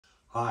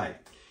Hi.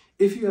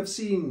 If you have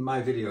seen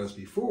my videos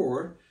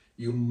before,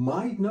 you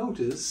might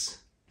notice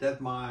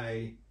that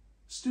my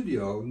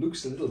studio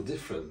looks a little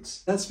different.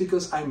 That's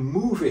because I'm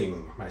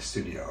moving my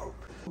studio.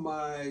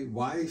 My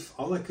wife,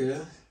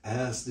 Anneke,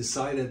 has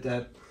decided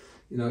that,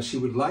 she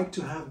would like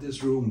to have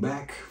this room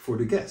back for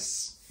the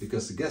guests,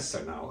 because the guests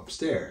are now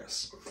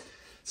upstairs.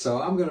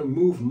 So I'm gonna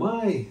move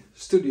my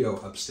studio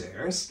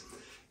upstairs,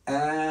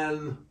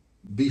 and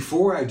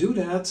before I do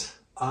that,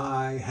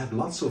 I had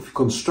lots of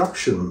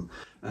construction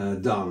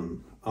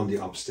done on the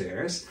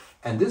upstairs,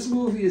 and this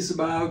movie is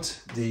about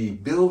the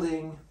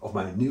building of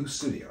my new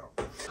studio.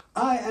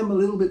 I am a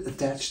little bit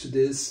attached to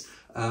this.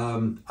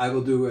 I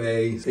will do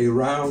a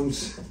round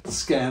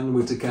scan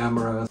with the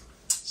camera,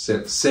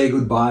 say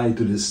goodbye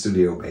to this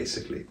studio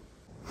basically.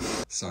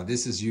 So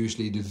this is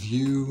usually the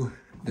view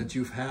that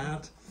you've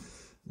had.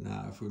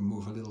 Now if we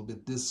move a little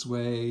bit this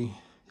way,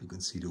 you can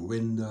see the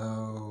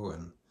window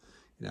and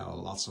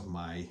lots of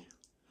my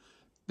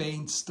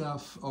paint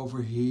stuff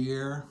over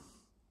here.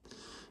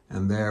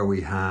 And there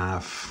we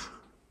have,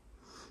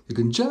 you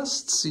can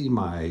just see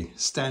my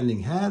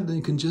standing head, and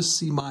you can just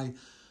see my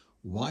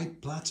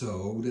white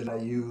plateau that I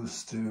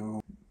use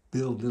to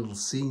build little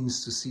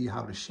scenes to see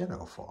how the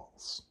shadow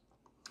falls.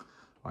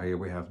 Oh, here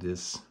we have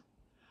this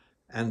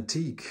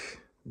antique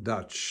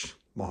Dutch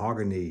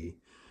mahogany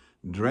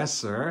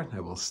dresser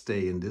that will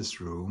stay in this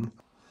room.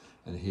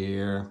 And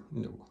here,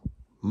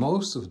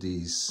 most of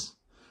these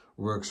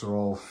works are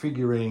all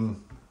figuring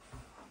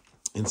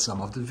in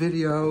some of the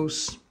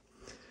videos.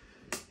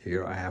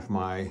 Here I have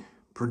my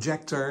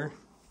projector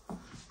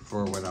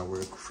for when I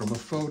work from a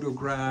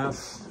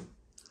photograph.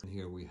 And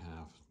here we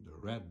have the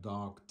red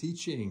dog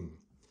teaching.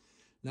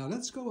 Now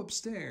let's go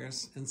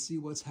upstairs and see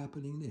what's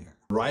happening there.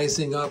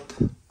 Rising up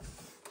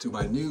to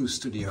my new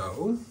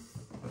studio.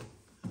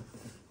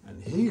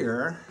 And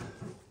here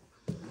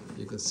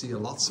you can see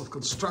lots of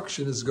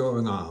construction is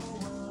going on.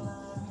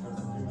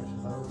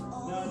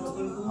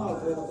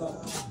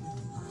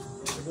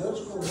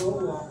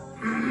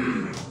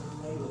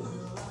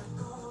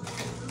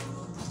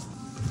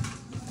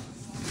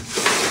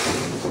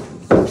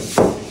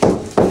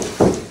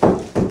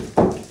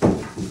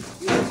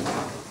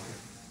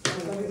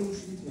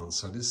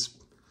 So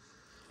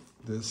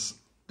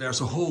there's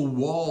a whole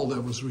wall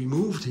that was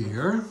removed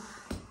here.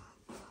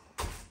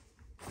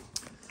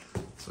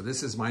 So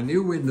this is my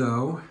new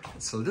window.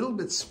 It's a little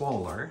bit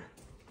smaller,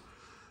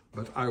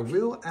 but I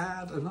will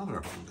add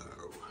another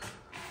window.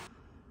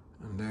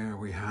 And there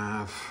we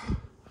have,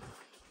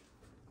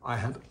 I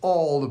had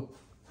all the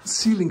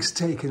ceilings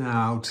taken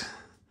out.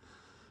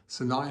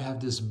 So now I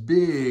have this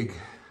big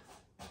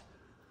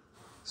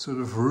sort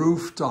of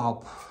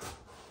rooftop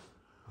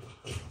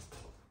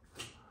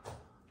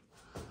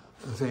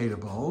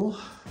available.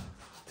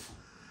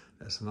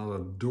 There's another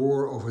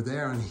door over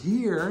there, and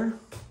here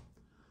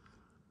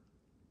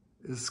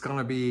is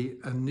gonna be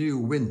a new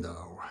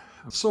window.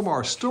 Some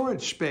more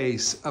storage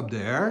space up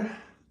there.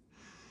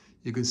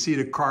 You can see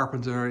the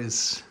carpenter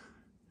is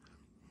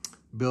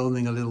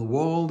building a little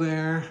wall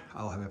there.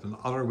 I'll have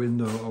another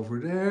window over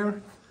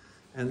there.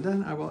 And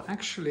then I will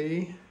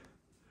actually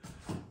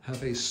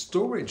have a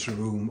storage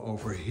room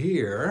over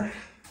here.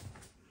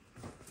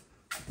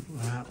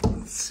 Well,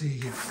 let's see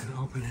if I can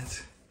open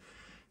it.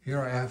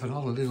 Here I have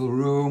another little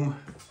room.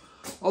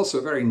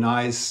 Also very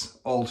nice,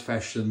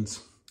 old-fashioned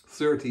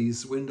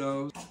 30s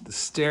windows. The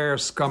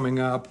stairs coming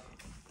up.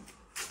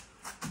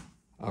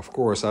 Of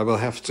course, I will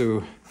have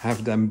to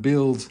have them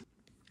build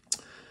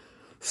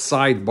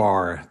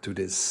sidebar to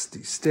these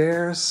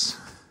stairs.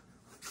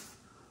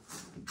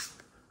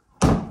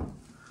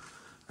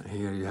 And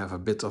here you have a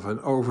bit of an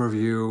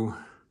overview,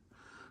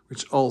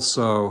 which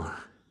also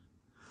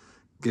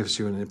gives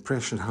you an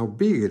impression how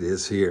big it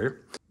is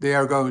here. They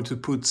are going to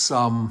put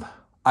some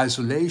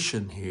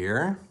isolation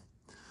here,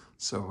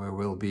 so it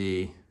will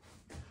be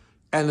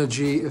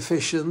energy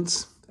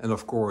efficient, and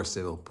of course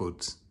they will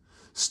put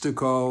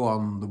stucco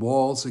on the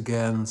walls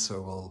again, so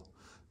it will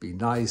be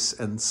nice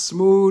and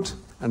smooth.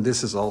 And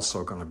this is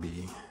also going to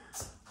be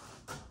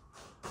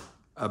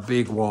a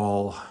big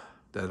wall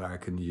that I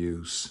can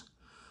use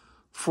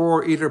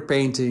for either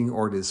painting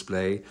or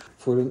display.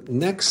 For the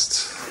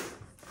next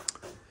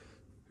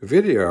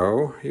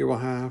video, you will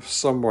have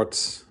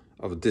somewhat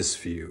of this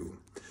view.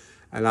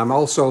 And I'm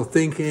also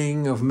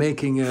thinking of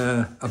making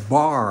a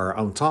bar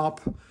on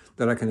top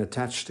that I can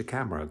attach the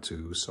camera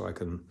to, so I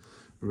can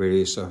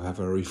really sort of have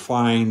a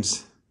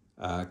refined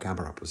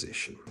camera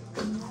position.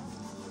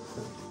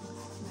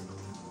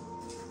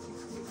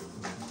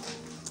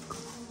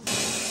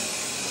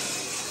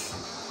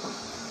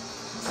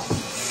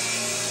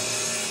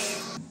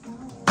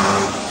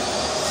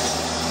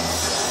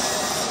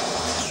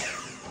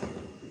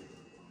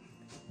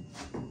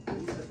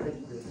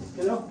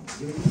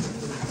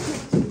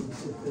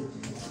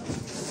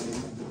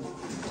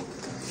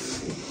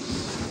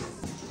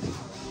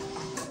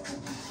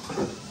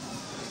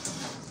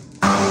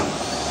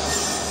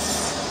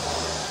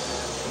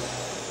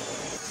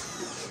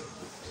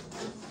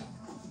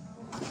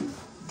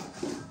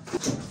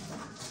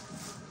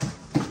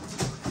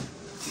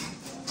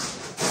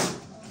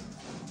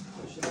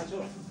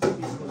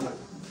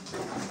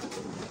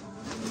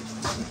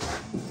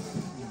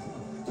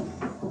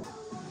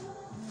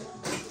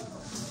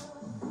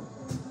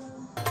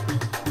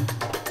 Bye.